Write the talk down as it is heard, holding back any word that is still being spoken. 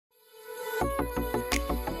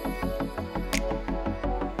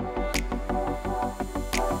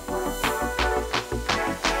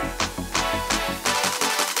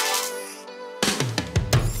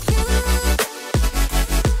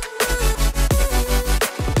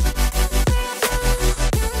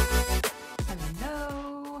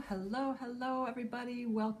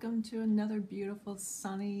welcome to another beautiful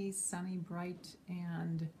sunny, bright,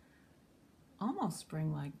 and almost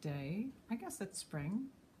spring-like day. I guess it's spring,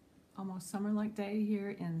 almost summer-like day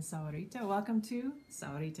here in Sahuarita. Welcome to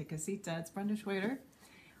Sahuarita Casita. It's Brenda Schwader.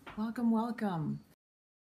 Welcome, welcome.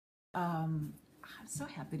 I'm so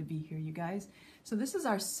happy to be here, you guys. So this is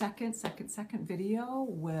our second video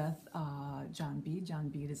with John Bead. John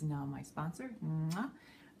Bead is now my sponsor. Mwah.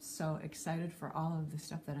 So excited for all of the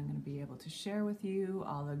stuff that I'm going to be able to share with you,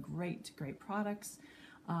 all the great products.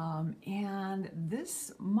 And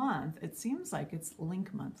this month, it seems like it's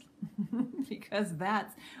link month because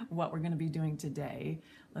that's what we're going to be doing today.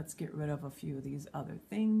 Let's get rid of a few of these other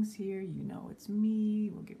things here. You know it's me.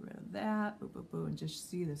 We'll get rid of that. Boo, boo, boo, and just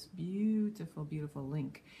see this beautiful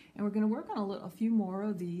link. And we're going to work on a few more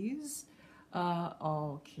of these.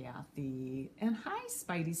 Oh, Kathy. And hi,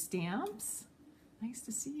 Spidey Stamps. Nice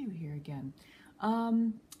to see you here again.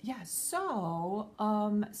 Yeah, so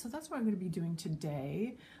that's what I'm going to be doing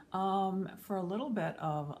today. For a little bit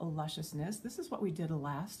of lusciousness, this is what we did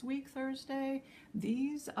last week, Thursday.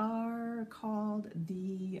 These are called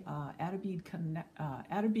the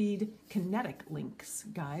Bead Kinetic Links,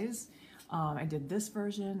 guys. I did this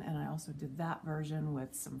version, and I also did that version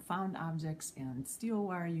with some found objects and steel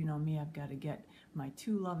wire. You know me, I've got to get my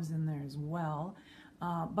two loves in there as well.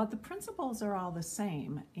 But the principles are all the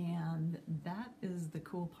same, and that is the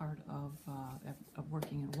cool part of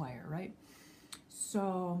working in wire, right?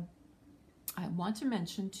 So I want to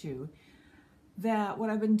mention too that what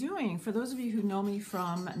I've been doing, for those of you who know me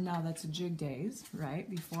from Now That's Jig Days, right,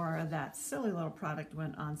 before that silly little product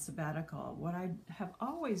went on sabbatical, what I have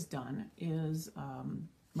always done is,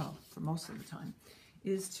 well, for most of the time,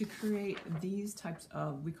 is to create these types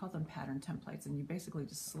of, we call them pattern templates, and you basically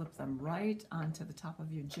just slip them right onto the top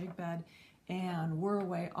of your jig bed and whir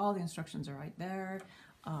away. All the instructions are right there.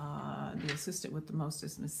 The assistant with the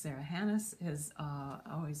mostest, Miss Sarah Hannes, is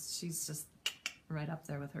she's just right up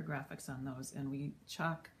there with her graphics on those, and we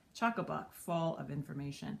chock-a-block full of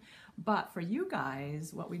information. But for you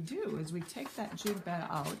guys, what we do is we take that jig bed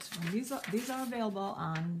out, and these are available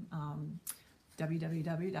on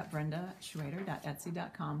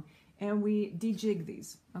www.brendaschwader.etsy.com, and we de-jig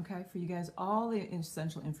these, okay, for you guys. All the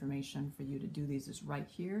essential information for you to do these is right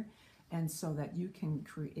here, and so that you can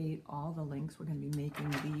create all the links. We're going to be making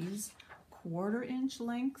these quarter-inch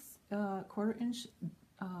length, quarter-inch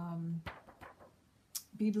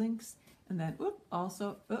bead links, and then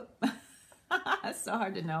also it's so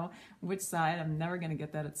hard to know which side. I'm never going to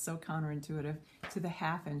get that. It's so counterintuitive, to the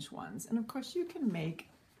half-inch ones. And of course you can make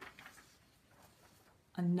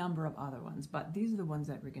a number of other ones, but these are the ones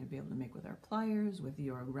that we're going to be able to make with our pliers, with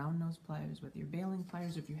your round nose pliers, with your baling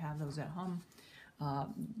pliers if you have those at home.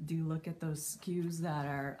 Do look at those SKUs that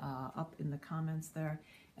are up in the comments there.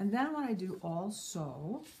 And then what I do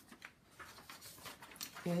also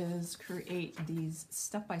is create these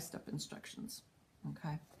step-by-step instructions,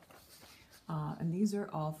 okay? And these are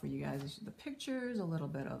all for you guys. The pictures, a little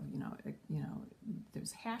bit of,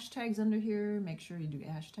 there's hashtags under here. Make sure you do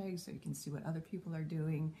hashtags so you can see what other people are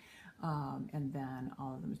doing. And then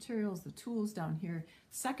all of the materials, the tools down here.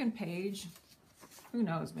 Second page, who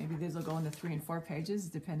knows, maybe these will go into 3 and 4 pages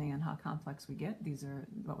depending on how complex we get. These are,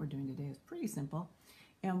 what we're doing today is pretty simple.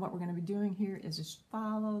 And what we're going to be doing here is just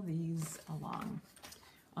follow these along.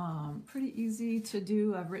 Pretty easy to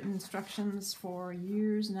do. I've written instructions for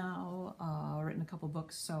years now, written a couple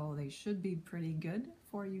books, so they should be pretty good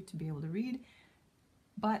for you to be able to read.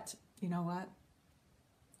 But you know what?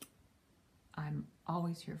 I'm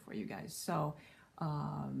always here for you guys. So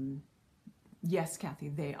yes, Kathy,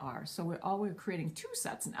 they are. So we're creating 2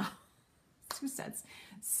 sets now. 2 sets.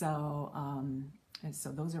 So and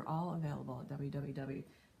so those are all available at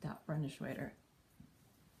www.brendaschwader.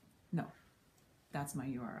 No. That's my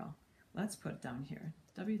URL. Let's put it down here.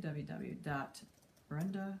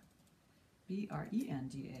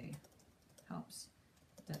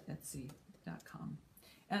 www.brenda.helps.etsy.com.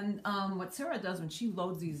 And what Sarah does when she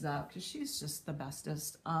loads these up, because she's just the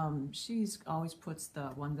bestest, she's always puts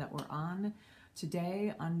the one that we're on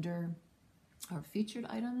today under our featured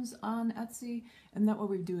items on Etsy. And then what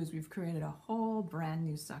we do is we've created a whole brand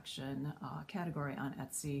new section, category on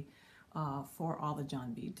Etsy, for all the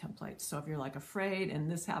John Bead templates. So if you're like afraid,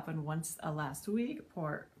 and this happened once last week,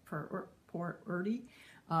 poor Ertie,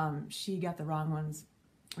 she got the wrong ones.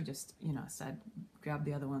 We just, said grab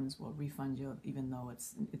the other ones, we'll refund you, even though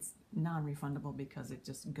it's non-refundable because it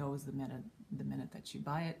just goes the minute that you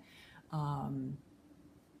buy it.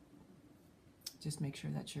 Just make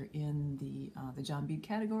sure that you're in the John Bead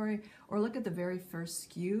category, or look at the very first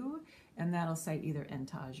SKU, and that'll say either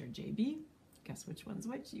Entage or JB. guess which one's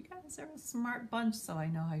which. You guys are a smart bunch, so I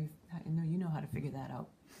know you know how to figure that out.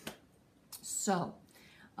 So,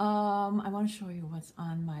 I want to show you what's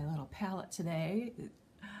on my little palette today.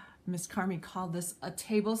 Miss Carmi called this a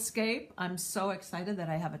tablescape. I'm so excited that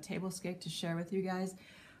I have a tablescape to share with you guys.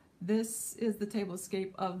 This is the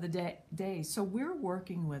tablescape of the day. So we're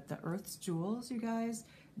working with the Earth's Jewels, you guys.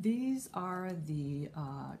 These are the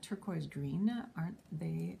turquoise green. Aren't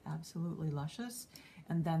they absolutely luscious?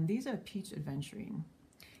 And then these are peach adventuring.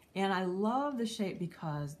 And I love the shape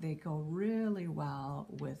because they go really well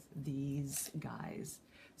with these guys.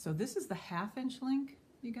 So this is the 1/2" link,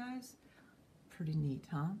 you guys. Pretty neat,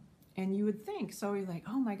 huh? And you would think, so you're like,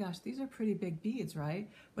 oh my gosh, these are pretty big beads, right?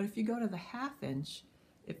 But if you go to the 1/2",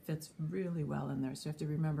 it fits really well in there. So you have to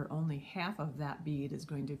remember only half of that bead is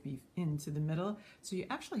going to be into the middle. So you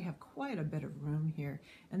actually have quite a bit of room here.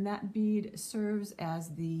 And that bead serves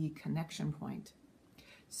as the connection point.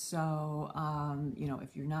 So, you know,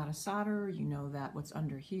 if you're not a solderer, you know that what's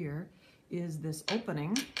under here is this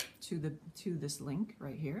opening to this link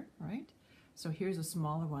right here, right? So here's a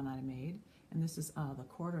smaller one I made, and this is the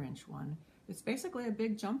 1/4" one. It's basically a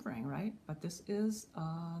big jump ring, right? But this is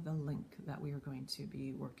the link that we are going to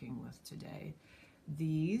be working with today.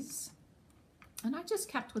 These, and I just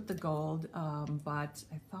kept with the gold, but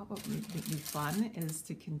I thought what would be fun is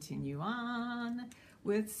to continue on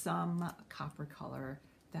with some copper color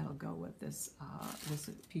that'll go with this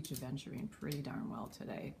peach adventuring pretty darn well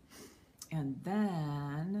today. And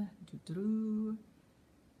then,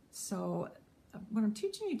 so what I'm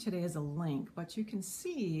teaching you today is a link, but you can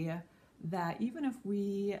see that even if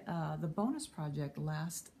we, the bonus project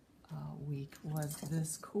last week was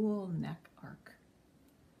this cool neck arc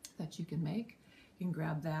that you can make. You can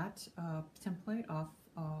grab that template off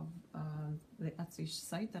of the Etsy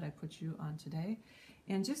site that I put you on today.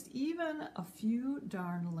 And just even a few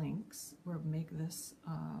darn links will make this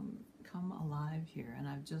come alive here. And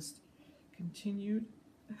I've just continued.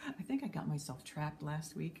 I think I got myself trapped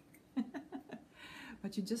last week.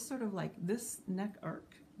 But you just sort of like this neck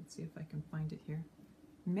arc. Let's see if I can find it here.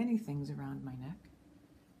 Many things around my neck.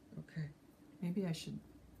 Okay, maybe I should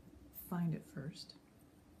find it first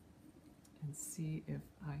and see if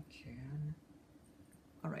I can.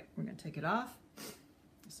 All right, we're gonna take it off.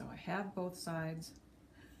 So I have both sides.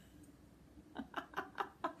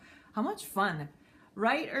 How much fun,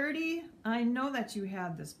 right, Erdy? I know that you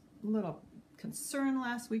had this little concern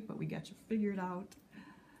last week, but we got you figured out.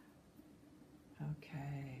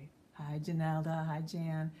 Okay. Hi, Janelda. Hi,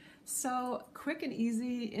 Jan. So quick and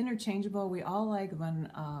easy, interchangeable. We all like when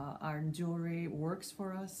our jewelry works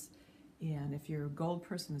for us. And if you're a gold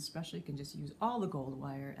person especially, you can just use all the gold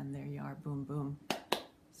wire, and there you are, boom, boom.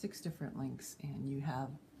 6 different links, and you have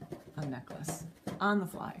a necklace on the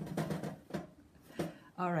fly.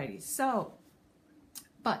 Alrighty, so,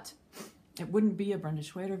 but it wouldn't be a Brenda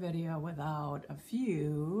Schwader video without a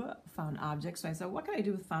few found objects. So I said, what can I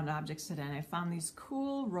do with found objects today? And I found these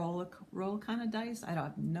cool roll kind of dice. I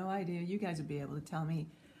have no idea. You guys would be able to tell me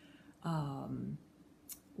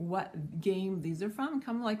what game these are from.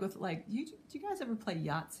 Come like with like, do you guys ever play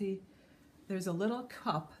Yahtzee? There's a little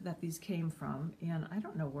cup that these came from, and I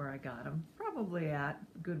don't know where I got them. Probably at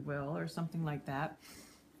Goodwill or something like that.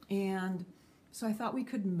 And so I thought we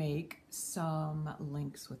could make some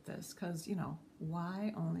links with this, because, you know,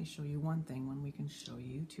 why only show you one thing when we can show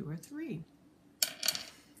you 2 or 3?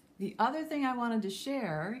 The other thing I wanted to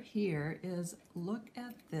share here is look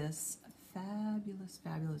at this fabulous,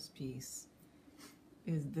 fabulous piece.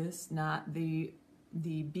 Is this not the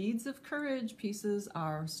Beads of Courage pieces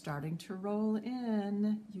are starting to roll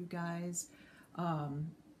in, you guys.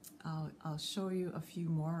 I'll show you a few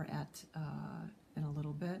more in a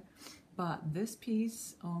little bit. But this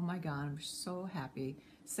piece, oh my God, I'm so happy.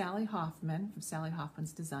 Sally Hoffman from Sally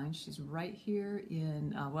Hoffman's Design. She's right here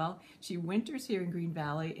in, well, she winters here in Green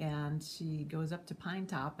Valley, and she goes up to Pine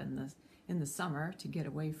Top in the summer to get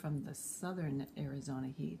away from the southern Arizona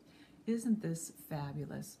heat. Isn't this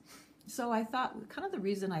fabulous? So I thought, kind of the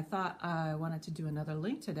reason I thought I wanted to do another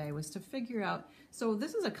link today was to figure out, so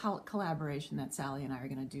this is a collaboration that Sally and I are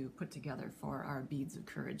going to put together for our Beads of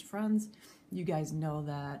Courage friends. You guys know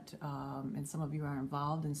that, and some of you are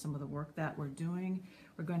involved in some of the work that we're doing.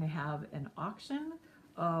 We're going to have an auction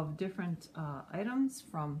of different items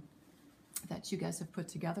that you guys have put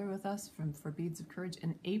together with us for Beads of Courage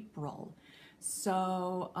in April.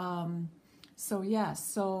 So,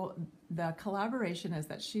 so the collaboration is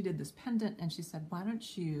that she did this pendant, and she said, why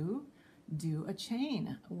don't you do a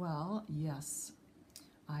chain? Well, yes,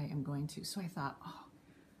 I am going to. So I thought, oh,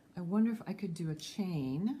 I wonder if I could do a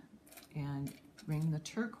chain and bring the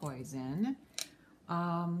turquoise in.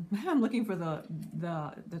 I'm looking for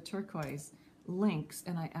the turquoise links,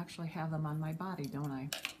 and I actually have them on my body, don't I?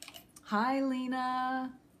 Hi,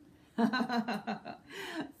 Lena.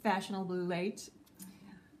 Fashionably late.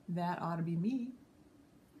 That ought to be me.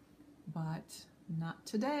 But not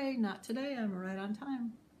today. Not today. I'm right on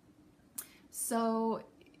time. So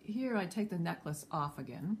here I take the necklace off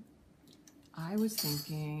again. I was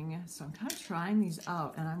thinking, so I'm kind of trying these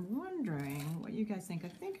out, and I'm wondering what you guys think. I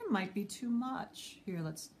think it might be too much. Here,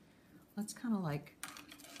 let's kind of like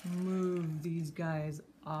move these guys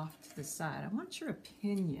off to the side. I want your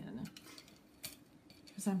opinion,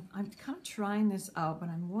 because I'm kind of trying this out, but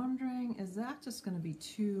I'm wondering, is that just going to be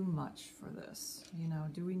too much for this? You know,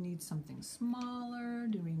 do we need something smaller?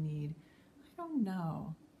 Do we need, I don't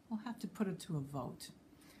know. We'll have to put it to a vote.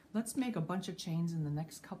 Let's make a bunch of chains in the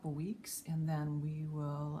next couple weeks, and then we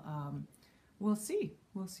will, we'll see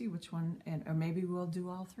which one, or maybe we'll do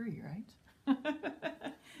all three, right?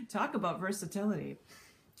 Talk about versatility.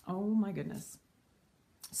 Oh my goodness.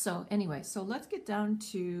 So anyway, so let's get down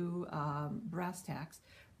to brass tacks.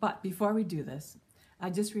 But before we do this, I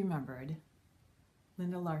just remembered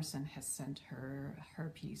Linda Larson has sent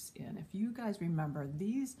her piece in. If you guys remember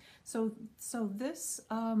these, so this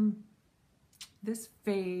this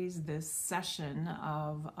phase, this session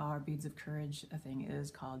of our Beads of Courage thing is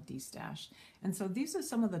called D-Stash. And so these are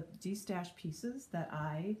some of the D-Stash pieces that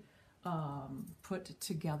I put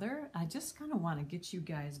together. I just kind of want to get you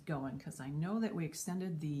guys going, because I know that we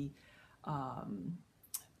extended the, oh,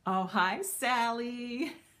 hi,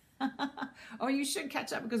 Sally. Oh, you should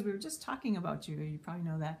catch up, because we were just talking about you. You probably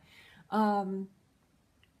know that.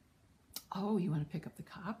 Oh, you want to pick up the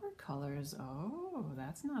copper colors? Oh,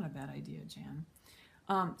 that's not a bad idea, Jan.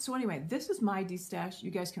 So anyway, this is my D-Stash.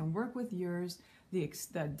 You guys can work with yours. The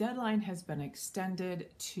deadline has been extended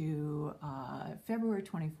to February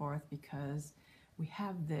 24th, because we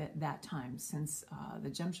have that time, since the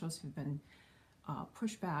gem shows have been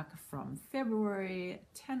pushed back from February,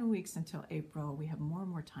 10 weeks until April. We have more and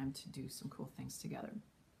more time to do some cool things together.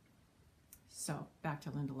 So back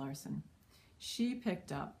to Linda Larson. She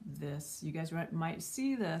picked up this. You guys might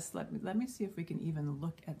see this. Let me see if we can even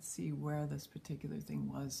look at see where this particular thing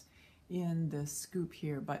was in this scoop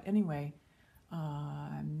here. But anyway,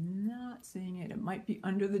 I'm not seeing it. It might be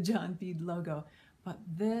under the John Bead logo. But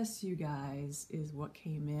this, you guys, is what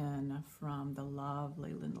came in from the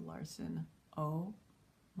lovely Linda Larson. Oh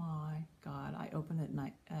my God! I opened it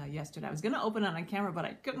yesterday. I was gonna open it on camera, but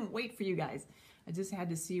I couldn't wait for you guys. I just had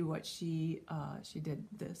to see what she did.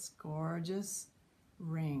 This gorgeous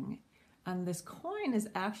ring, and this coin is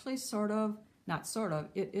actually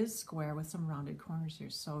it is square with some rounded corners here.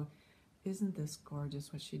 So isn't this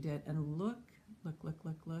gorgeous what she did? And look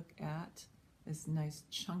at this nice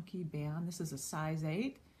chunky band. This is a size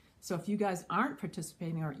 8. So if you guys aren't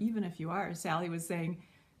participating, or even if you are, Sally was saying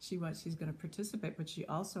she's going to participate, but she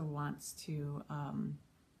also wants to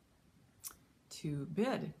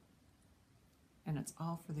bid. And it's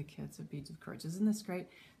all for the kids of Beads of Courage. Isn't this great?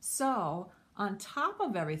 So on top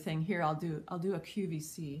of everything here, I'll do a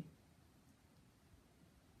QVC.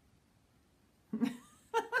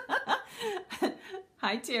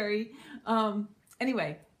 Hi, Terry.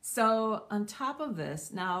 Anyway, so on top of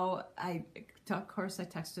this, now of course I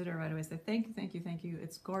texted her right away. I said, thank you.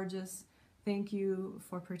 It's gorgeous. Thank you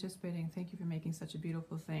for participating. Thank you for making such a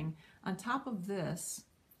beautiful thing. On top of this,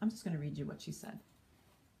 I'm just going to read you what she said.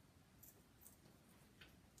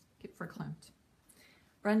 Get verklempt.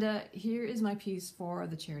 Brenda, here is my piece for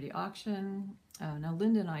the charity auction. Now,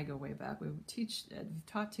 Linda and I go way back. We've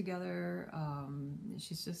taught together.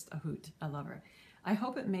 She's just a hoot. I love her. I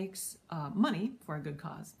hope it makes money for a good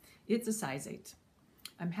cause. It's a size 8.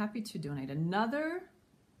 I'm happy to donate another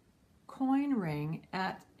coin ring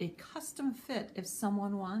at a custom fit if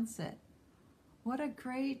someone wants it. What a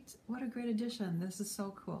great addition. This is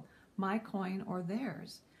so cool. My coin or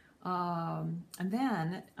theirs. And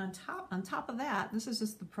then on top of that, this is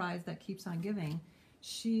just the prize that keeps on giving.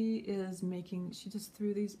 She just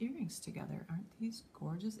threw these earrings together. Aren't these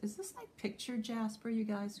gorgeous? Is this like picture jasper, you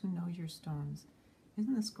guys who know your stones?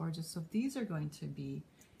 Isn't this gorgeous? So these are going to be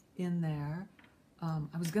in there.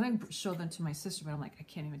 I was going to show them to my sister, but I'm like, I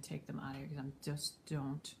can't even take them out of here because I just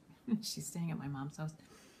don't. She's staying at my mom's house.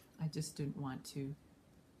 I just didn't want to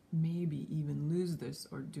maybe even lose this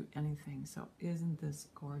or do anything. So isn't this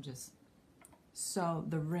gorgeous? So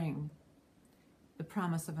the ring, the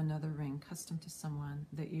promise of another ring, custom to someone,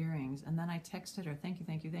 the earrings. And then I texted her, thank you.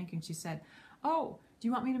 And she said, oh, do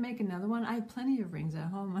you want me to make another one? I have plenty of rings at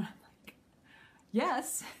home. And I'm like,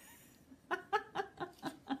 yes.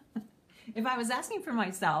 If I was asking for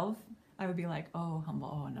myself, I would be like, oh, humble,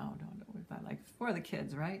 oh, no, but like for the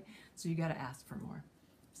kids, right? So you got to ask for more.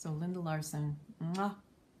 So Linda Larson, mwah,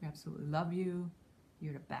 we absolutely love you.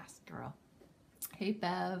 You're the best, girl. Hey,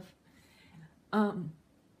 Bev.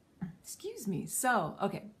 Excuse me. So,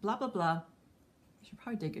 okay, blah, blah, blah. I should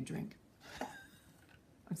probably take a drink.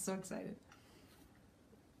 I'm so excited.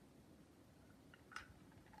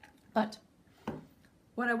 But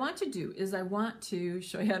what I want to do is I want to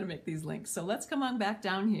show you how to make these links. So let's come on back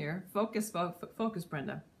down here. Focus,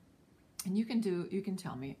 Brenda. And you can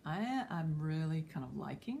tell me, I'm really kind of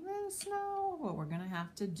liking this now. What we're gonna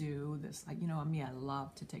have to do this, like, you know me, I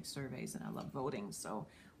love to take surveys and I love voting. So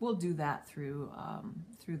we'll do that through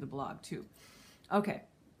the blog too. Okay,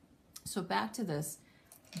 so back to this.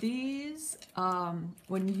 These,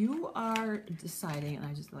 when you are deciding, and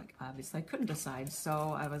I just like, obviously I couldn't decide,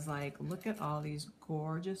 so I was like, look at all these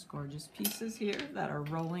gorgeous, gorgeous pieces here that are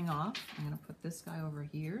rolling off. I'm gonna put this guy over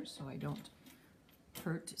here so I don't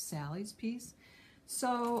hurt Sally's piece.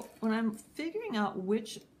 So when I'm figuring out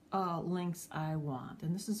which links I want,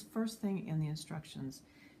 and this is first thing in the instructions,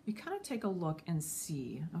 you kind of take a look and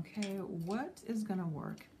see, okay, what is gonna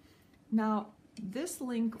work. Now, this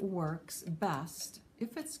link works best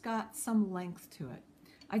if it's got some length to it.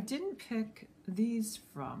 I didn't pick these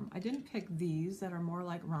that are more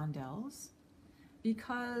like rondelles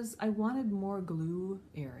because I wanted more glue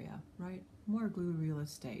area, right? More glue real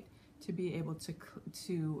estate to be able to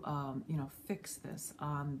you know, fix this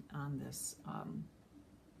on this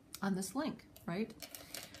link, right?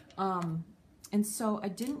 And so I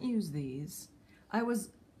didn't use these. I was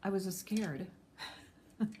scared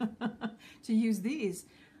to use these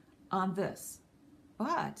on this,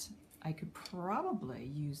 but I could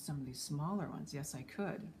probably use some of these smaller ones. Yes, I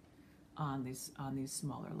could on these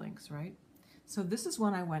smaller links, right? So this is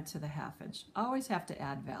when I went to the 1/2 inch. I always have to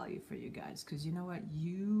add value for you guys because you know what?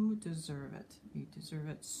 You deserve it. You deserve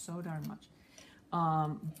it so darn much.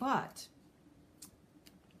 But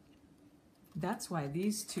that's why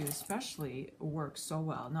these two especially work so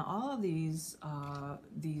well. Now all of these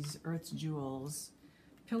Earth's Jewels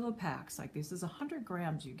pillow packs like this is 100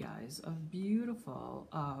 grams, you guys, of beautiful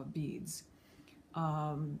beads.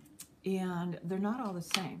 And they're not all the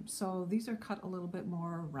same. So these are cut a little bit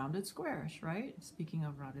more rounded squarish, right? Speaking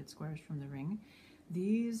of rounded squarish from the ring,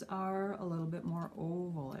 these are a little bit more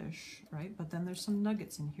ovalish, right? But then there's some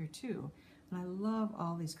nuggets in here too. And I love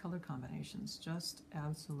all these color combinations, just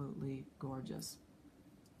absolutely gorgeous.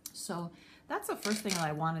 So that's the first thing that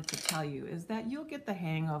I wanted to tell you is that you'll get the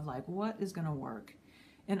hang of like what is gonna work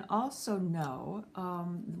and also know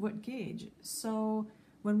what gauge. So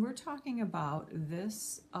when we're talking about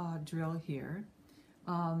this drill here,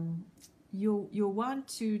 you'll want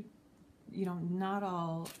to, you know, not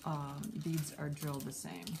all beads are drilled the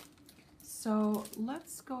same. So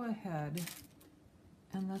let's go ahead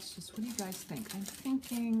and let's just, what do you guys think? I'm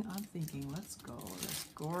thinking, let's go this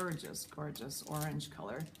gorgeous, gorgeous orange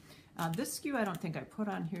color. This skew I don't think I put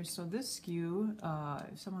on here, so this skew,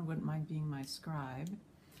 if someone wouldn't mind being my scribe,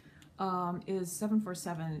 is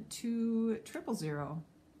 747-2000.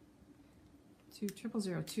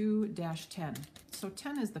 2002-10. So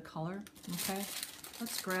 10 is the color, okay?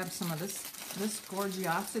 Let's grab some of this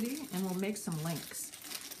gorgeosity and we'll make some links.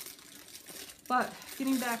 But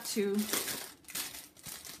getting back to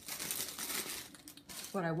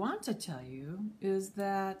what I want to tell you is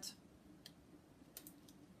that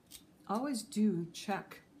always do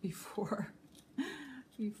check before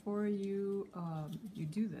you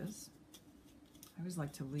do this. I always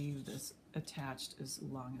like to leave this attached as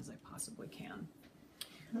long as I possibly can.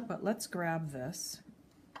 But let's grab this.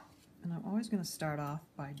 And I'm always going to start off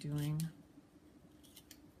by doing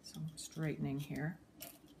some straightening here.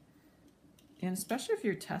 And especially if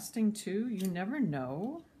you're testing too, you never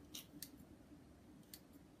know.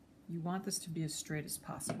 You want this to be as straight as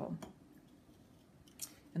possible.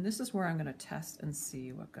 And this is where I'm going to test and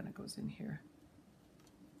see what kind of goes in here.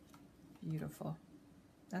 Beautiful.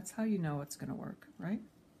 That's how you know it's going to work, right?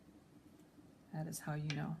 That is how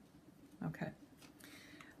you know. Okay.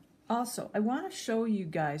 Also, I want to show you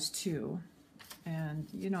guys too, and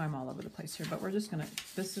you know I'm all over the place here, but we're just gonna,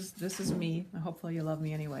 this is me, and hopefully you love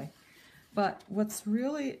me anyway. But what's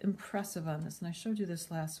really impressive on this, and I showed you this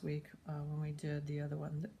last week when we did the other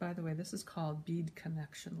one. By the way, this is called Bead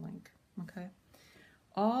Connection Link, okay?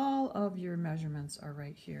 All of your measurements are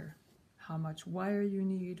right here. How much wire you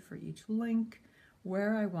need for each link,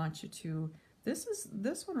 where I want you to.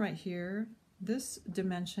 This one right here, this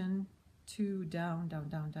dimension, 2 down, down,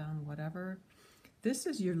 down, down, whatever. This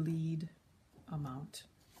is your lead amount.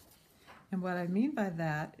 And what I mean by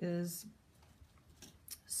that is,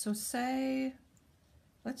 so say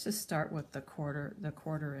let's just start with the quarter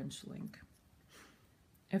inch link.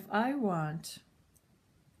 If I want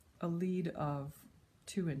a lead of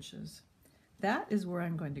 2 inches, that is where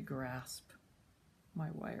I'm going to grasp my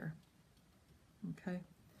wire. Okay,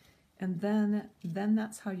 and then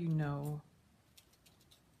that's how you know.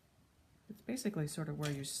 It's basically sort of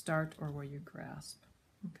where you start or where you grasp.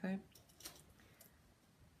 Okay,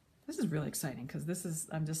 this is really exciting because this is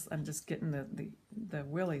I'm just getting the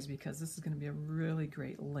willies because this is going to be a really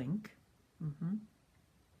great link.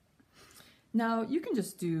 Now you can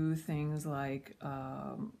just do things like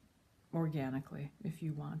organically if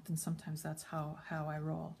you want, and sometimes that's how I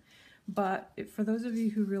roll. But for those of you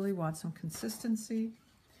who really want some consistency,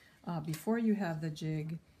 before you have the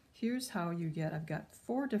jig, here's how you get, I've got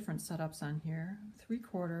 4 different setups on here: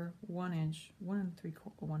 3/4, 1 inch, 1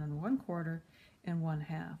 1/4, and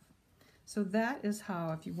 1/2. So that is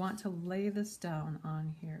how, if you want to lay this down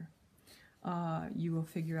on here, you will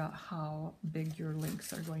figure out how big your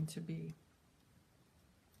links are going to be.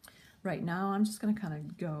 Right now, I'm just going to kind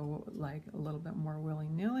of go like a little bit more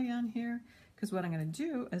willy-nilly on here, because what I'm going to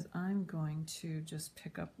do is I'm going to just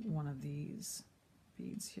pick up one of these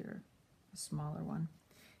beads here, a smaller one,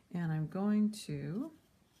 and I'm going to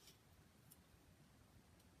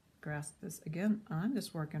grasp this. Again, I'm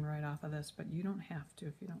just working right off of this, but you don't have to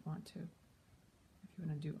if you don't want to. If you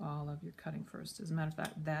want to do all of your cutting first. As a matter of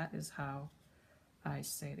fact, that is how I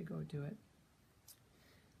say to go do it.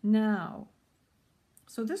 Now,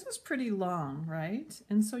 so this is pretty long, right?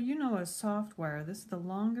 And so you know, a soft wire, this, the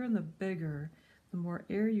longer and the bigger, the more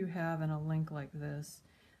air you have in a link like this,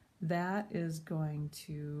 that is going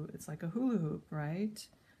to, it's like a hula hoop, right?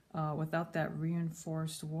 Without that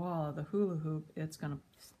reinforced wall of the hula hoop, it's going to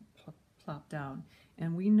plop down.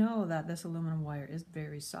 And we know that this aluminum wire is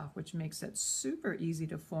very soft, which makes it super easy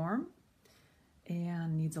to form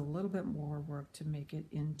and needs a little bit more work to make it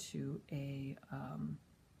into a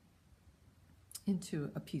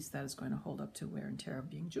piece that is going to hold up to wear and tear of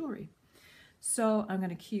being jewelry. So I'm going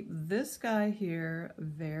to keep this guy here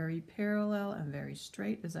very parallel and very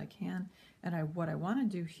straight as I can. And what I want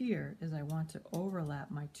to do here is I want to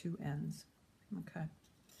overlap my 2 ends. Okay,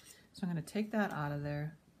 so I'm going to take that out of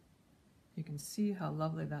there. You can see how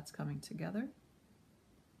lovely that's coming together.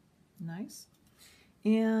 Nice.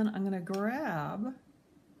 And I'm going to grab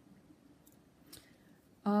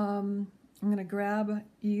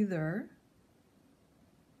either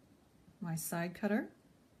my side cutter,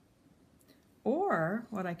 or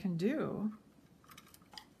what I can do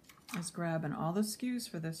is grab, and all the SKUs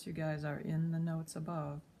for this, you guys, are in the notes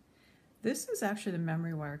above. This is actually the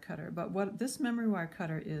memory wire cutter, but what this memory wire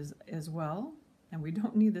cutter is as well, and we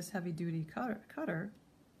don't need this heavy duty cutter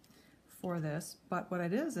for this, but what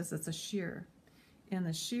it is it's a shear, and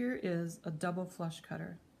the shear is a double flush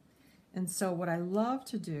cutter. And so what I love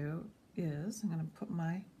to do is, I'm going to put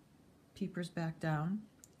my peepers back down,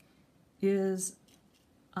 is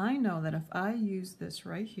I know that if I use this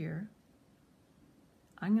right here,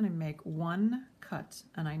 I'm going to make one cut,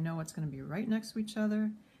 and I know it's going to be right next to each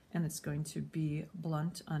other, and it's going to be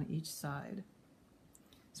blunt on each side.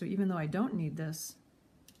 So even though I don't need this,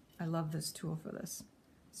 I love this tool for this.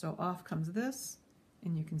 So off comes this,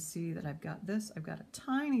 and you can see that I've got this. I've got a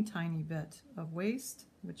tiny, tiny bit of waste,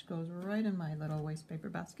 which goes right in my little waste paper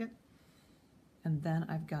basket. And then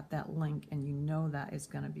I've got that link, and you know that is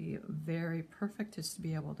going to be very perfect just to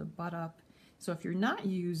be able to butt up. So if you're not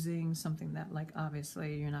using something that, like,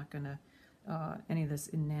 obviously you're not going to, any of this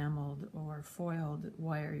enameled or foiled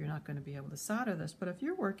wire, you're not going to be able to solder this. But if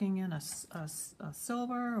you're working in a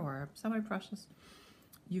silver or semi-precious,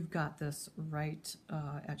 you've got this right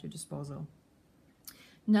at your disposal.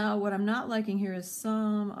 Now, what I'm not liking here is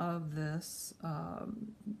some of this,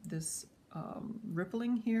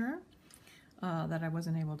 rippling here. That I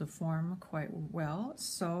wasn't able to form quite well.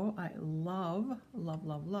 So I love, love,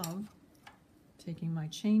 love, love taking my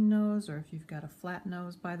chain nose, or if you've got a flat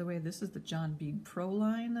nose. By the way, this is the John Bead Pro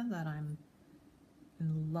line that I'm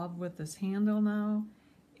in love with this handle now.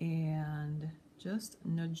 And just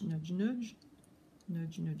nudge, nudge, nudge,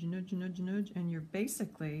 nudge, nudge, nudge, nudge, nudge, and you're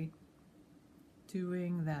basically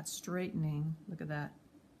doing that straightening. Look at that,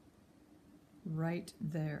 right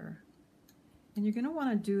there. And you're going to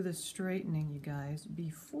want to do the straightening, you guys,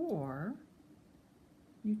 before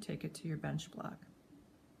you take it to your bench block.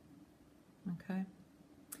 Okay?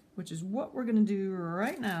 Which is what we're going to do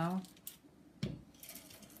right now.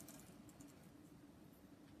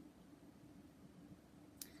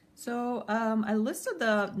 So I listed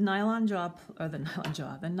the nylon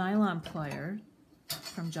plier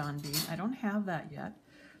from John Bead. I don't have that yet.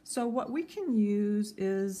 So what we can use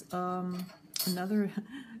is another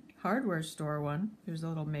hardware store one. There's a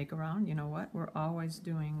little make around. You know what? We're always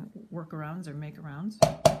doing workarounds or make arounds.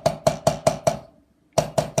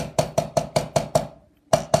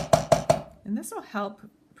 And this will help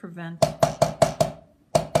prevent,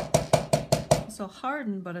 this will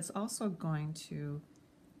harden, but it's also going to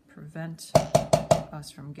prevent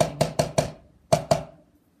us from getting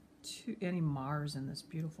any Mars in this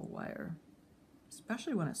beautiful wire,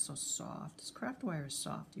 especially when it's so soft. This craft wire is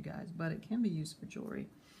soft, you guys, but it can be used for jewelry.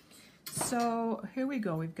 So here we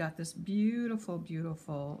go. We've got this beautiful,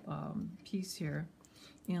 beautiful piece here.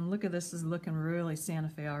 And look at this, is looking really Santa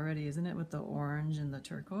Fe already, isn't it, with the orange and the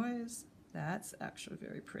turquoise? That's actually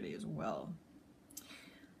very pretty as well.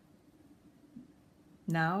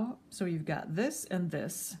 Now, so you've got this and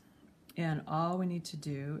this, and all we need to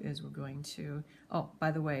do is we're going to, oh,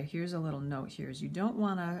 by the way, here's a little note here, is you don't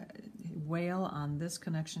want to wail on this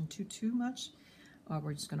connection too much.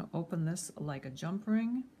 We're just going to open this like a jump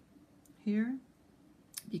ring here,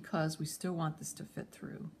 because we still want this to fit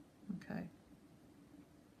through, okay?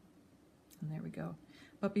 And there we go.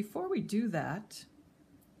 But before we do that,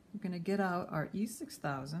 we're going to get out our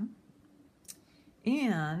E6000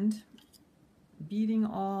 and beading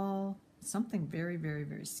all something very, very,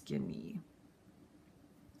 very skinny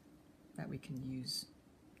that we can use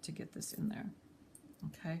to get this in there,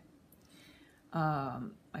 okay?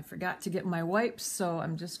 I forgot to get my wipes, so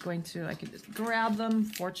I'm just going to, I can just grab them.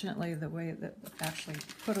 Fortunately, the way that actually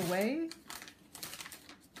put away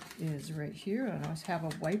is right here. I always have a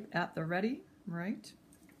wipe at the ready, right?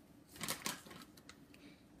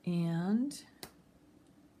 And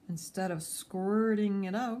instead of squirting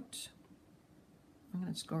it out, I'm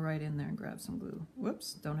going to just go right in there and grab some glue.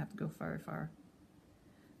 Whoops, don't have to go very far.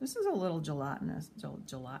 This is a little gelatinous.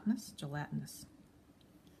 Gelatinous.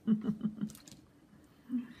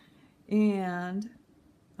 And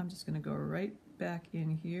I'm just going to go right back in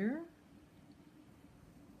here.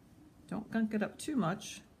 Don't gunk it up too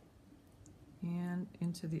much. And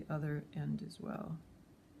into the other end as well.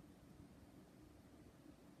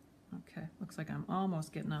 Okay, looks like I'm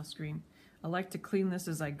almost getting off screen. I like to clean this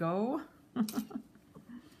as I go.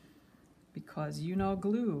 Because you know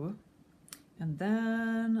glue. And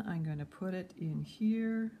then I'm going to put it in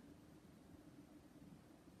here.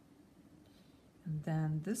 And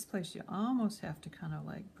then this place you almost have to kind of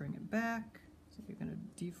like bring it back. So you're going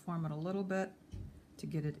to deform it a little bit to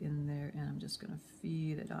get it in there, and I'm just going to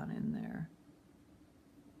feed it on in there.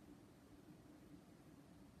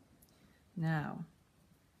 Now,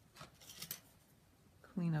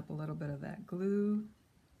 clean up a little bit of that glue.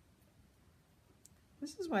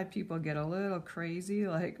 This is why people get a little crazy.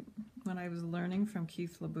 Like when I was learning from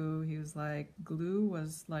Keith LeBou, he was like, glue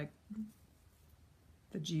was like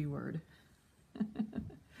the G word.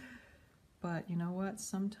 But you know what?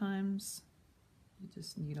 Sometimes you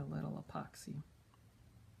just need a little epoxy.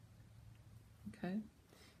 Okay?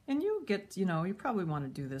 And you get, you know, you probably want to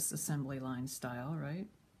do this assembly line style, right?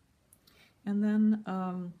 And then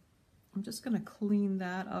I'm just going to clean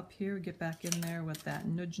that up here, get back in there with that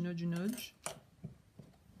nudge, nudge, nudge.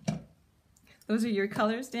 Those are your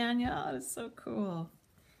colors, Danielle? It's so cool.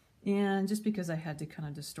 And just because I had to kind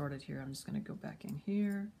of distort it here, I'm just going to go back in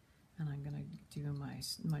here, and I'm going to do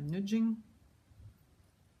my nudging.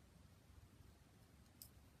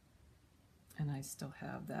 And I still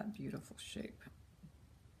have that beautiful shape.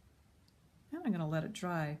 And I'm going to let it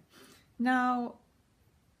dry. Now,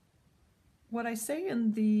 what I say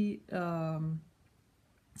in the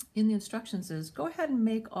instructions is go ahead and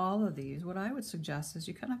make all of these. What I would suggest is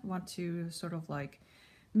you kind of want to sort of like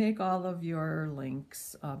make all of your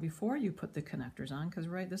links before you put the connectors on, because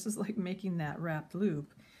right, this is like making that wrapped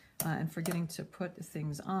loop and forgetting to put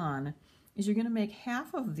things on, is you're going to make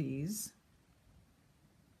half of these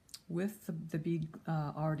with the bead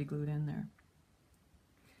already glued in there.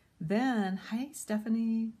 Then, hi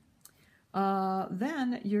Stephanie.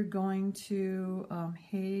 Then you're going to,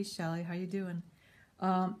 hey Shelly, how you doing?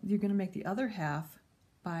 You're going to make the other half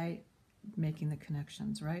by making the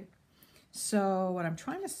connections, right? So what I'm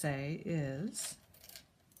trying to say is,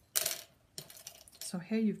 so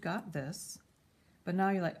hey, you've got this, but now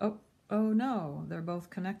you're like, oh no, they're both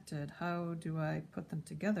connected. How do I put them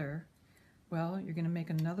together? Well, you're going to make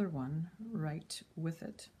another one right with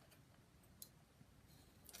it.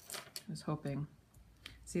 I was hoping.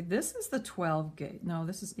 See, this is the 12 gauge. No,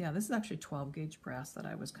 this is actually 12 gauge brass that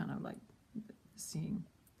I was kind of like seeing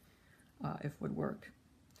if would work.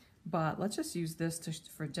 But let's just use this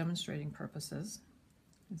for demonstrating purposes,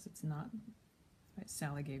 because it's not, right,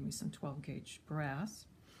 Sally gave me some 12 gauge brass.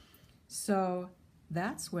 So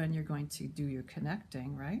that's when you're going to do your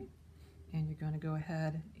connecting, right? And you're going to go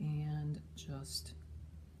ahead and just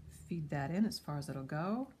feed that in as far as it'll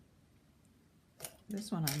go. This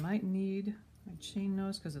one I might need my chain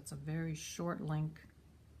nose because it's a very short link.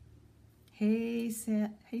 Hey,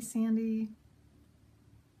 hey Sandy.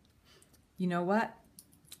 You know what?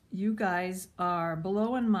 You guys are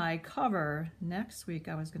blowing my cover. Next week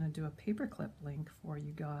I was going to do a paperclip link for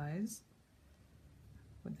you guys.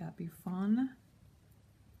 Would that be fun?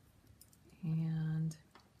 And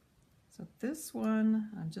so this one,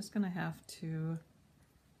 I'm just going to have to,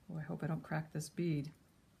 oh, I hope I don't crack this bead.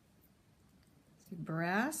 See,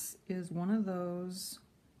 brass is one of those,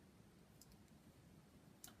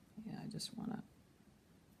 yeah, I just want to,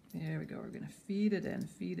 there we go. We're going to feed it in,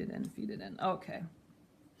 feed it in, feed it in. Okay.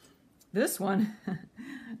 This one,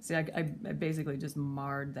 see, I basically just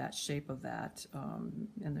marred that shape of that,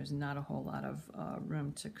 and there's not a whole lot of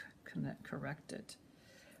room to correct it.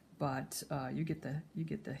 But you get the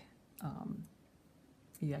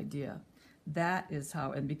idea. That is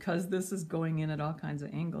how, and because this is going in at all kinds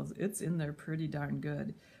of angles, it's in there pretty darn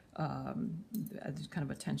good. There's kind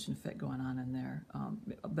of a tension fit going on in there.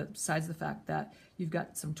 But besides the fact that you've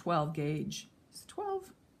got some 12 gauge, is it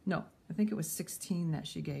 12? No, I think it was 16 that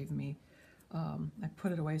she gave me. I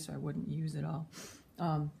put it away so I wouldn't use it all.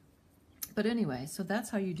 But anyway, so that's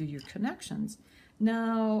how you do your connections.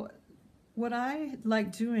 Now, what I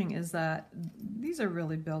like doing is that these are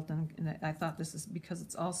really built in, and I thought this is because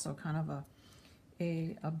it's also kind of a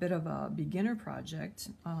bit of a beginner project,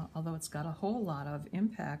 although it's got a whole lot of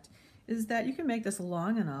impact, is that you can make this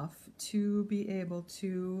long enough to be able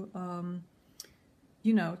to,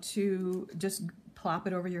 you know, to just plop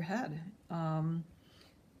it over your head.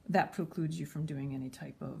 That precludes you from doing any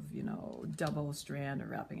type of, you know, double strand or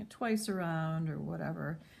wrapping it twice around or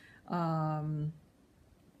whatever.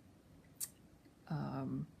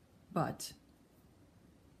 But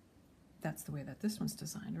that's the way that this one's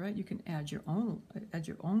designed, right? You can add your own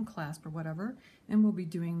clasp or whatever, and we'll be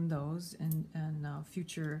doing those in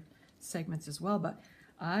future segments as well. But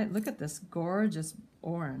look at this gorgeous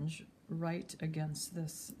orange right against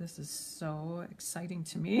this. This is so exciting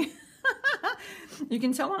to me. You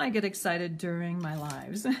can tell when I get excited during my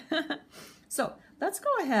lives. So let's go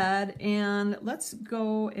ahead and let's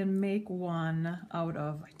go and make one out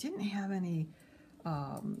of, I didn't have any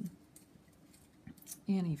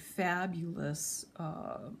fabulous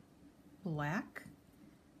black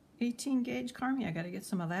 18 gauge Carmi. I got to get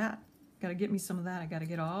some of that. Got to get me some of that. I got to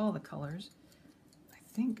get all the colors. I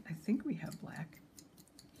think we have black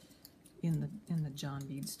in the John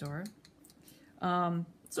Bead store.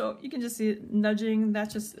 So you can just see it nudging.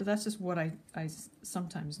 That's just what I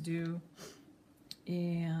sometimes do.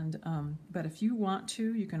 And but if you want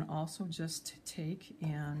to, you can also just take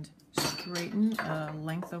and straighten a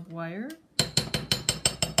length of wire.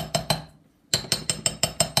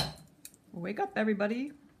 Wake up,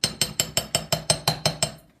 everybody.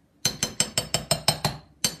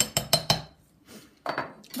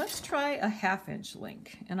 Let's try a 1/2 inch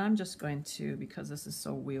link, and I'm just going to, because this is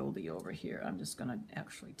so wieldy over here, I'm just going to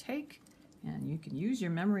actually take, and you can use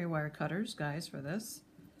your memory wire cutters, guys, for this,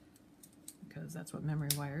 because that's what memory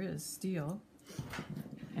wire is, steel.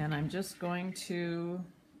 And I'm just going to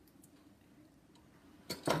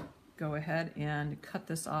go ahead and cut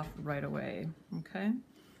this off right away, okay?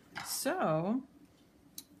 So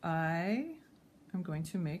I am going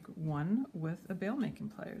to make one with a bail making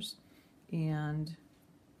pliers, and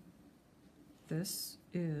this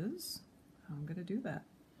is how I'm going to do that.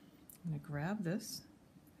 I'm going to grab this.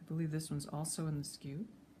 I believe this one's also in the skew.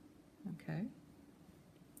 Okay.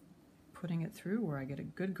 Putting it through where I get a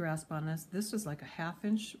good grasp on this. This is like a 1/2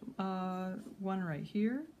 inch one right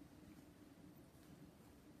here.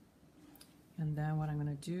 And then what I'm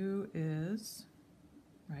going to do is,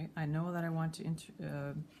 right, I know that I want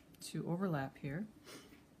to overlap here.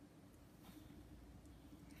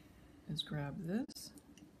 Is grab this.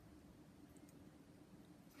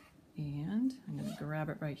 And I'm going to grab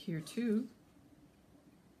it right here too.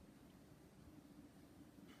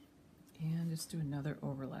 And just do another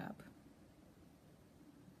overlap.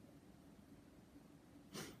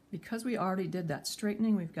 Because we already did that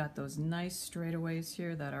straightening, we've got those nice straightaways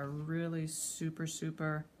here that are really super,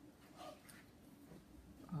 super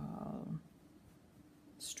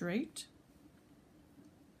straight.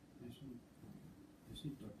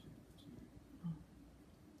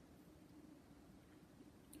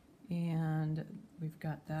 And we've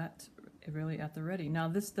got that really at the ready. Now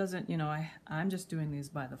this doesn't, you know, I'm just doing these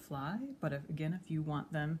by the fly, but again, if you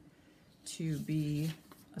want them to be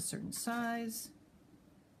a certain size,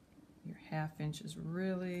 your 1/2 inch is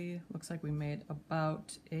really, looks like we made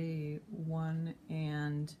about a 1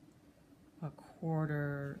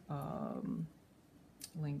 1/4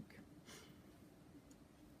 link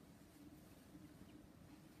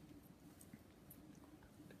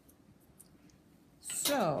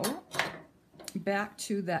So back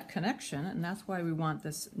to that connection, and that's why we want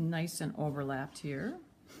this nice and overlapped here,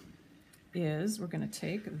 is we're going to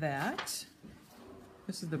take that.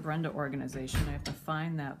 This is the Brenda organization. I have to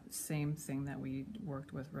find that same thing that we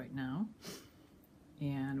worked with right now.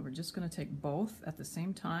 And we're just going to take both at the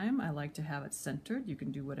same time. I like to have it centered. You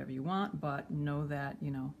can do whatever you want, but know that,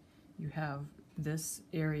 you know, you have this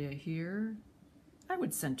area here. I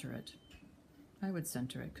would center it. I would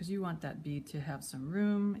center it because you want that bead to have some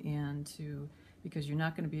room and to, because you're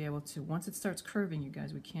not going to be able to, once it starts curving, you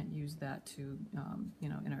guys, we can't use that to, you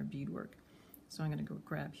know, in our beadwork. So I'm going to go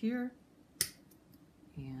grab here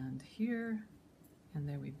and here, and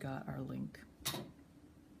there we've got our link.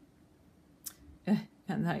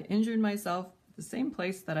 And I injured myself the same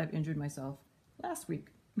place that I've injured myself last week.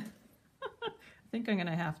 I think I'm going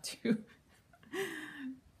to have to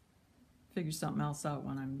figure something else out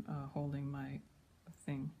when I'm holding my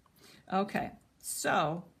thing. Okay,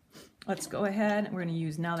 so let's go ahead. We're going to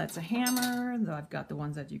use, now that's a hammer, though I've got the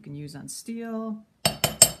ones that you can use on steel, to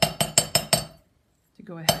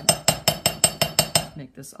go ahead and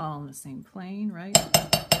make this all in the same plane, right?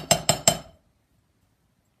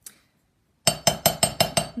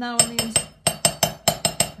 Now, I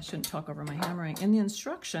shouldn't talk over my hammering. In the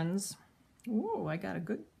instructions, ooh, I got a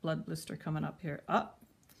good blood blister coming up here. Up.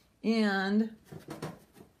 And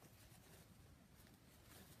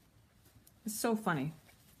it's so funny.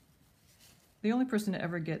 The only person to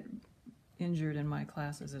ever get injured in my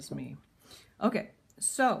classes is me. Okay,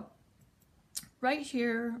 so right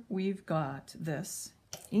here we've got this,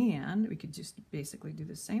 and we could just basically do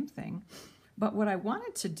the same thing. But what I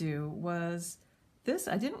wanted to do was this.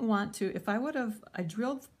 I didn't want to, if I would have, I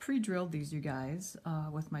pre-drilled these, you guys,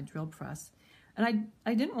 with my drill press. And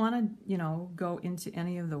I didn't want to, you know, go into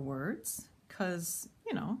any of the words because,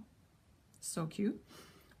 you know, so cute.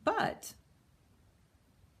 But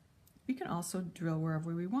we can also drill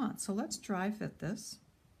wherever we want. So let's dry fit this.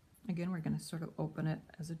 Again, we're going to sort of open it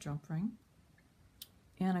as a jump ring.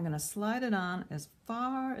 And I'm going to slide it on as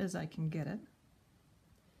far as I can get it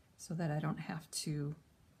so that I don't have to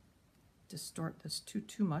distort this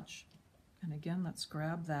too much. And again, let's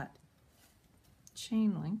grab that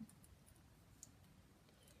chain link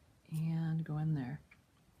and go in there.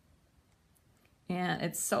 And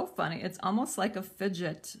it's so funny. It's almost like a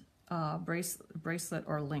fidget bracelet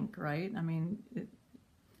or link, right? I mean,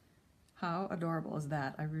 how adorable is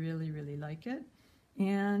that? I really, really like it.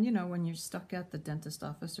 And you know, when you're stuck at the dentist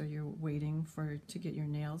office or you're waiting to get your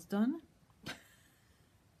nails done,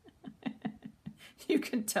 you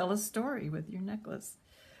can tell a story with your necklace.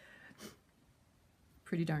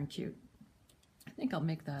 Pretty darn cute. I think I'll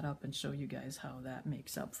make that up and show you guys how that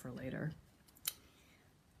makes up for later.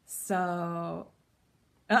 So,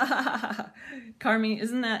 Carmi,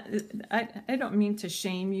 isn't that, I don't mean to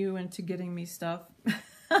shame you into getting me stuff.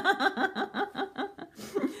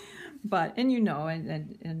 But, and you know,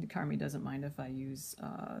 and Carmi doesn't mind if I use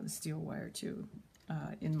steel wire too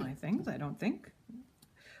in my things, I don't think.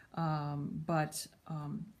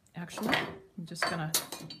 Actually, I'm just gonna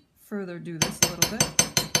further do this a little bit.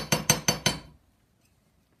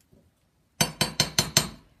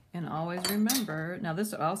 And always remember, now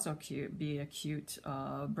this would also be a cute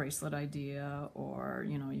bracelet idea, or,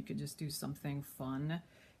 you know, you could just do something fun,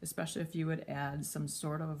 especially if you would add some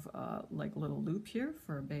sort of like little loop here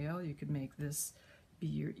for a bail. You could make this be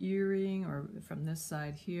your earring, or from this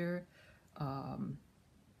side here.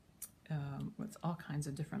 With all kinds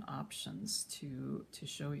of different options to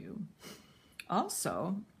show you.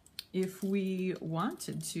 Also, if we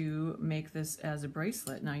wanted to make this as a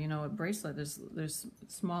bracelet, now you know a bracelet, there's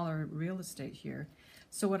smaller real estate here.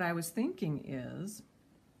 So what I was thinking is,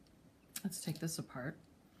 let's take this apart,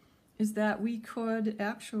 is that we could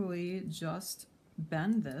actually just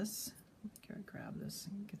bend this. Can I grab this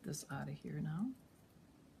and get this out of here now?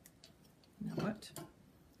 Now what?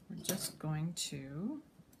 We're just going to,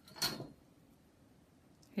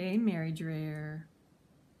 hey, Mary Dreyer.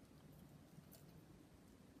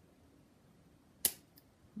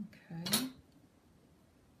 Okay,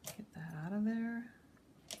 get that out of there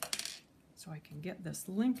so I can get this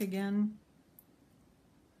link again.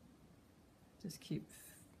 Just keep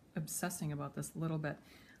obsessing about this a little bit.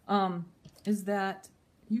 Is that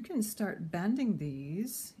you can start bending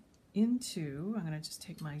these into, I'm going to just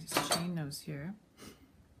take my chain nose here.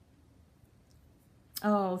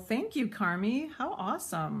 Oh, thank you, Carmi. How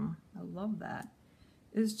awesome. I love that.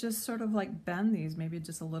 Is just sort of like bend these maybe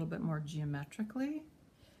just a little bit more geometrically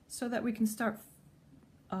so that we can start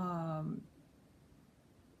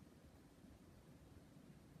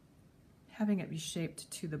having it be shaped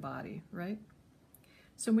to the body, right?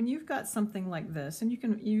 So when you've got something like this, and you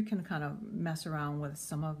can kind of mess around with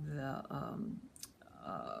some of the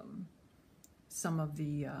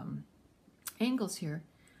angles here,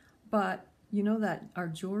 but you know that our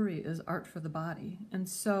jewelry is art for the body, and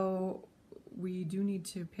so we do need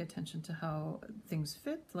to pay attention to how things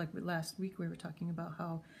fit. Like last week we were talking about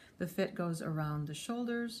how the fit goes around the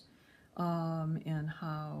shoulders, and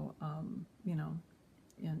how you know,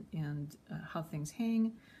 and how things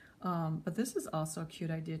hang. But this is also a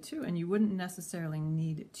cute idea too, and you wouldn't necessarily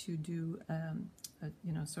need to do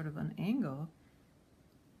you know, sort of an angle.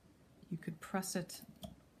 You could press it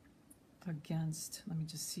against, let me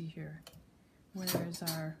just see here, where is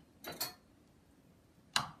our,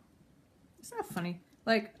 isn't that funny?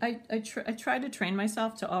 Like I try to train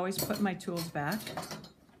myself to always put my tools back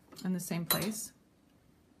in the same place,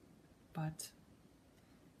 but,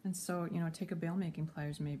 and so, you know, take a bail making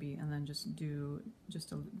pliers maybe, and then just do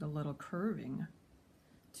just a little curving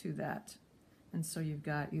to that. And so you've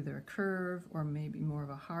got either a curve or maybe more of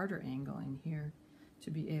a harder angle in here to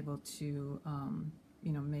be able to,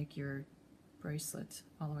 you know, make your bracelet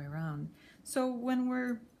all the way around. So when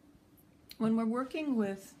we're working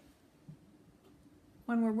with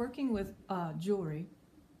jewelry,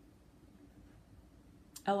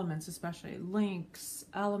 elements, especially links,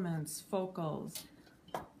 elements, focals,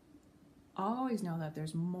 always know that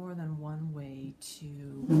there's more than one way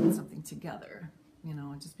to put something together. You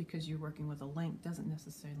know, just because you're working with a link doesn't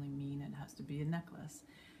necessarily mean it has to be a necklace.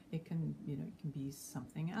 It can, you know, it can be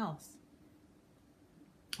something else.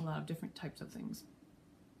 A lot of different types of things.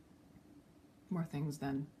 More things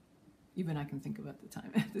than even I can think of at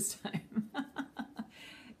this time.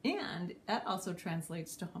 And that also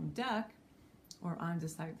translates to home dec, or I'm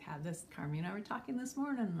just like, have this, Carmi and I were talking this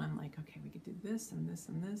morning, and I'm like, okay, we could do this and this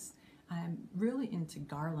and this. I'm really into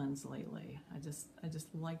garlands lately. I just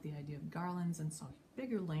like the idea of garlands, and so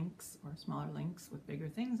bigger links or smaller links with bigger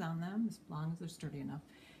things on them, as long as they're sturdy enough,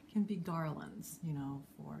 can be garlands, you know,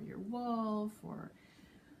 for your wall, for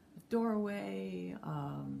a doorway.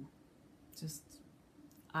 Just,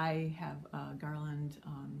 I have a garland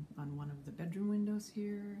on one of the bedroom windows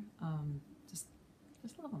here. Just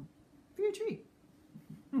love them for your tree.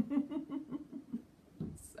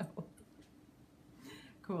 So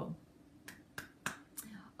cool.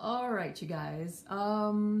 All right, you guys.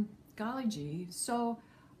 Golly gee. So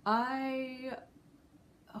I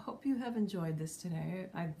hope you have enjoyed this today.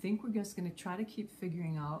 I think we're just going to try to keep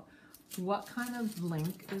figuring out what kind of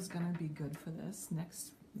link is going to be good for this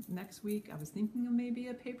next week. I was thinking of maybe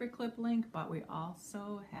a paperclip link, but we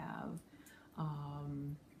also have,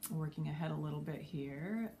 working ahead a little bit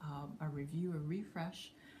here, a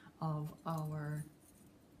refresh of our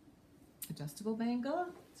adjustable bangle.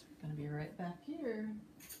 So we're going to be right back here.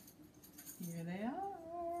 Here they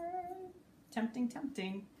are. Tempting,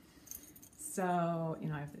 tempting. So, you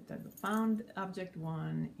know, I've done the found object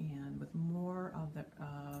one, and with more of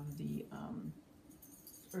the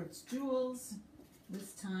Earth's Jewels.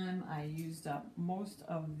 This time I used up most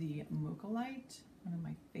of the Mucolite, one of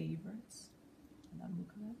my favorites. I love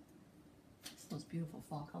Mucolite. It's those beautiful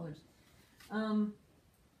fall colors.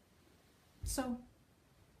 So,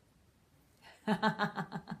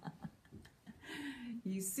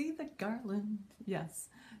 you see the garland, yes.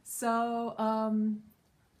 So,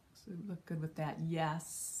 so look good with that.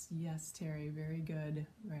 Yes, yes, Terry, very good,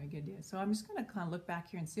 yeah. So I'm just gonna kind of look back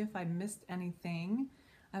here and see if I missed anything.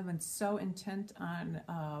 I've been so intent on,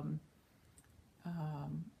 oh,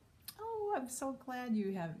 I'm so glad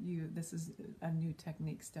this is a new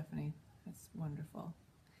technique, Stephanie. That's wonderful.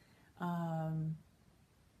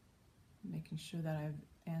 Making sure that I've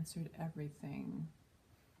answered everything.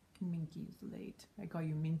 Minky's late. I call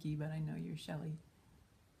you Minky, but I know you're Shelly.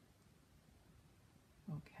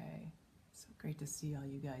 Okay, so great to see all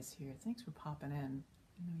you guys here. Thanks for popping in.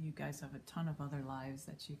 I know you guys have a ton of other lives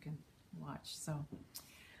that you can watch. So,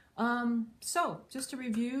 so just to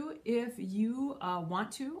review, if you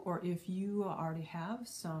want to, or if you already have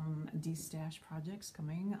some de-stash projects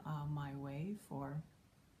coming my way for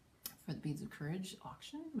the Beads of Courage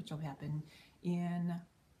auction, which will happen in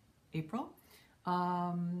April,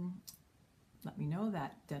 let me know.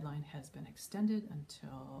 That deadline has been extended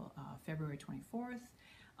until February 24th.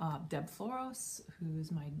 Deb Floros,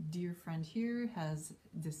 who's my dear friend here, has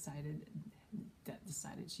decided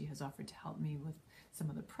she has offered to help me with some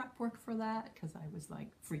of the prep work for that, because I was like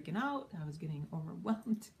freaking out. I was getting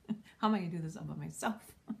overwhelmed. How am I going to do this all by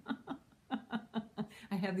myself?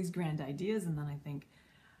 I have these grand ideas, and then I think,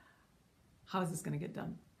 how is this going to get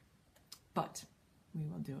done? But we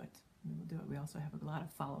will do it. We will do it. We also have a lot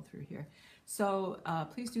of follow through here. So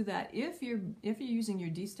please do that. If you're using your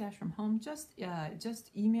D-stash from home, just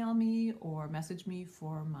email me or message me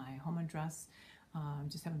for my home address.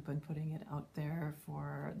 Just haven't been putting it out there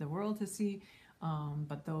for the world to see.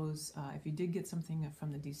 But those, if you did get something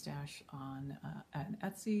from the D-stash on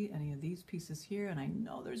Etsy, any of these pieces here, and I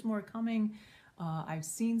know there's more coming. I've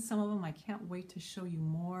seen some of them. I can't wait to show you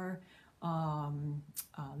more.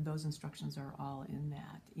 Those instructions are all in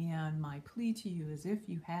that. And my plea to you is, if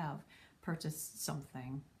you have purchased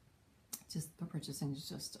something, just the purchasing is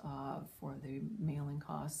just for the mailing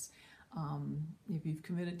costs. If you've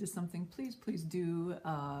committed to something, please do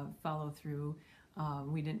follow through.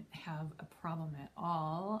 We didn't have a problem at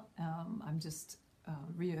all. I'm just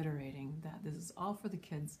reiterating that this is all for the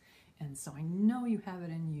kids, and so I know you have it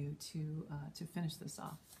in you to finish this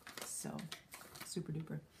off. So super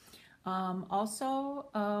duper. Also,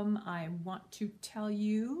 I want to tell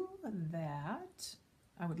you that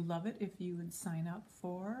I would love it if you would sign up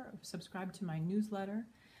subscribe to my newsletter.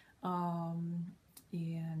 And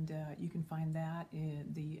you can find that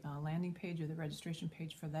in the landing page or the registration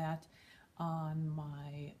page for that on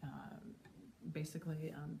my,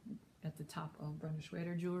 basically at the top of Brenda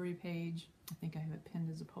Schrader Jewelry page. I think I have it pinned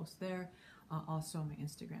as a post there. Also my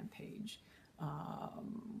Instagram page,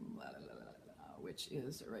 which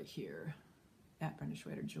is right here at Brenda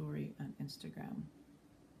Schrader Jewelry on Instagram.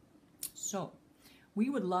 So we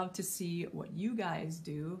would love to see what you guys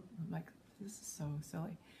do. I'm like, this is so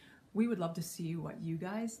silly. We would love to see what you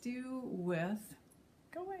guys do with,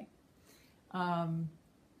 go away,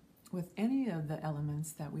 with any of the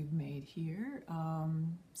elements that we've made here.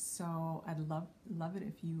 So I'd love it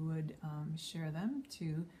if you would share them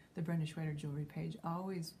to the Brenda Schrader Jewelry page.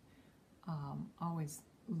 Always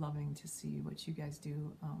loving to see what you guys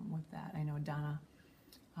do with that. I know Donna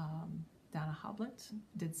Hoblet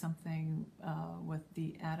did something with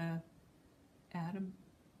the Ada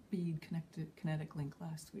Bead kinetic link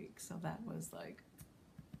last week, so that was like,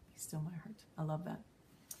 still my heart. I love that.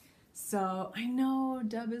 So I know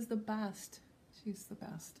Deb is the best. She's the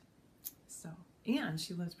best. So, and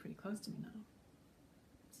she lives pretty close to me now.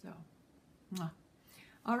 So, mwah.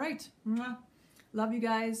 All right. Mwah. Love you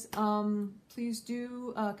guys. Please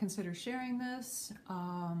do consider sharing this.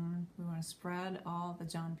 We want to spread all the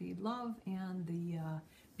John Bead love and the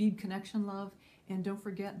Bead Connection love. And don't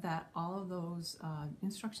forget that all of those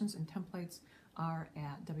instructions and templates are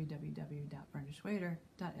at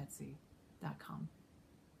www.brendaschrader.etsy.com.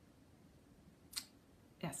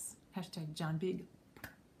 Yes, hashtag John Bead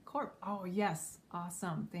Corp. Oh, yes.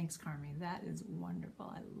 Awesome. Thanks, Carmi. That is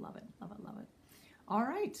wonderful. I love it. Love it. Love it. All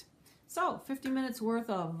right. So 50 minutes worth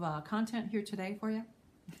of content here today for you.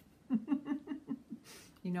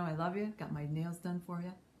 You know I love you. Got my nails done for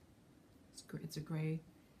you. It's a gray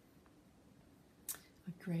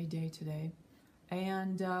day today.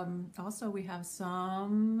 And also we have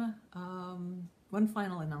some, one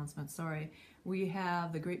final announcement, sorry. We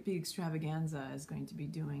have the Great Bead Extravaganza is going to be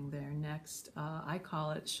doing their next, I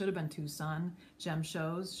call it, should have been Tucson Gem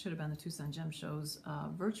Shows, should have been the Tucson Gem Shows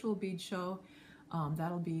virtual bead show.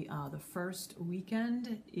 That'll be the first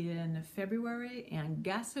weekend in February, and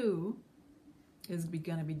guess who is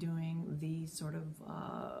going to be doing the sort of,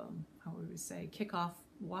 how would we say, kickoff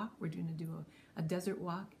walk. We're going to do a desert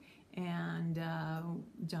walk, and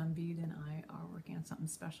John Bead and I are working on something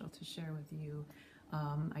special to share with you.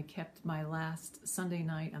 I kept my last Sunday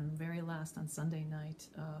night. I'm very last on Sunday night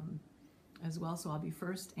as well, so I'll be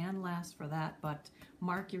first and last for that, but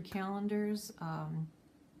mark your calendars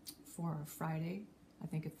for Friday. I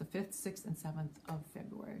think it's the 5th, 6th, and 7th of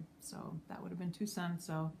February. So that would have been Tucson,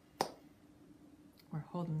 so we're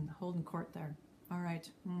holding court there. All right.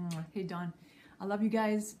 Hey, Dawn. I love you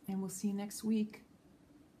guys, and we'll see you next week.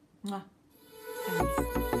 Mwah.